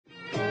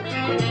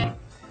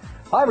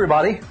Hi,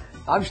 everybody.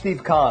 I'm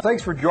Steve Kahn.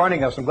 Thanks for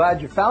joining us. I'm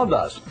glad you found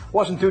us.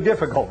 Wasn't too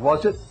difficult,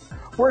 was it?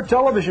 We're a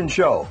television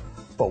show,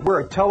 but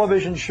we're a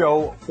television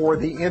show for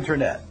the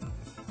Internet.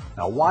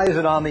 Now, why is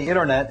it on the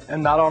Internet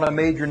and not on a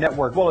major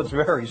network? Well, it's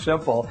very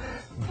simple.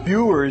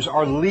 Viewers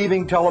are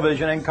leaving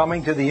television and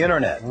coming to the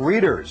Internet.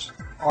 Readers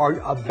are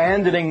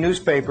abandoning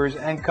newspapers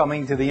and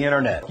coming to the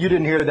Internet. You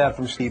didn't hear that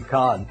from Steve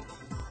Kahn.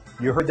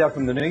 You heard that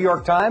from the New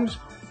York Times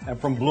and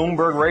from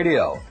Bloomberg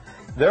Radio.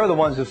 They're the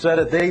ones that said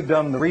it. They've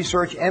done the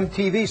research.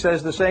 MTV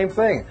says the same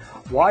thing.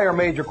 Why are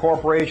major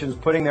corporations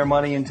putting their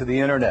money into the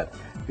Internet?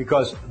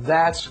 Because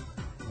that's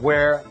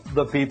where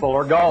the people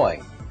are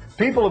going.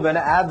 People have been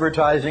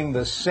advertising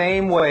the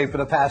same way for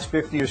the past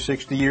 50 or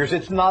 60 years.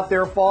 It's not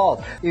their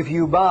fault. If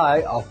you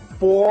buy a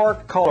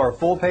 4-color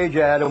full-page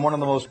ad in one of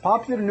the most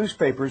popular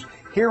newspapers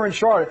here in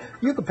Charlotte,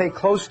 you could pay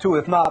close to,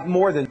 if not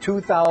more than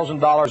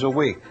 $2,000 a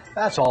week.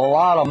 That's a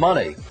lot of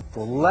money.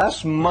 For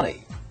less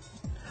money,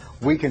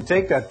 we can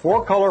take that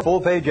 4-color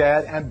full-page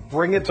ad and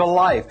bring it to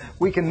life.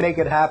 We can make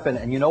it happen.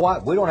 And you know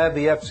what? We don't have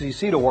the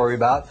FCC to worry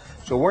about,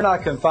 so we're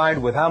not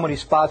confined with how many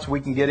spots we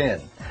can get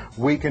in.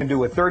 We can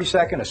do a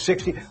 30-second, a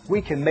 60.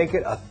 We can make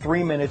it a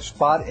 3-minute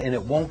spot, and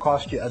it won't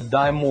cost you a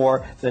dime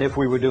more than if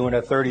we were doing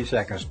a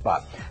 30-second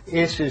spot.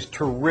 This is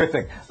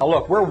terrific. Now,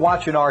 look, we're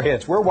watching our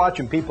hits. We're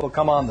watching people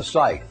come on the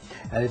site,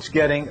 and it's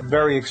getting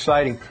very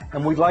exciting.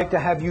 And we'd like to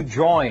have you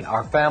join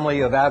our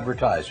family of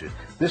advertisers.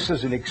 This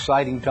is an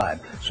exciting time.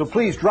 So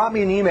please drop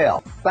me an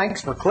email.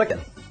 Thanks for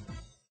clicking.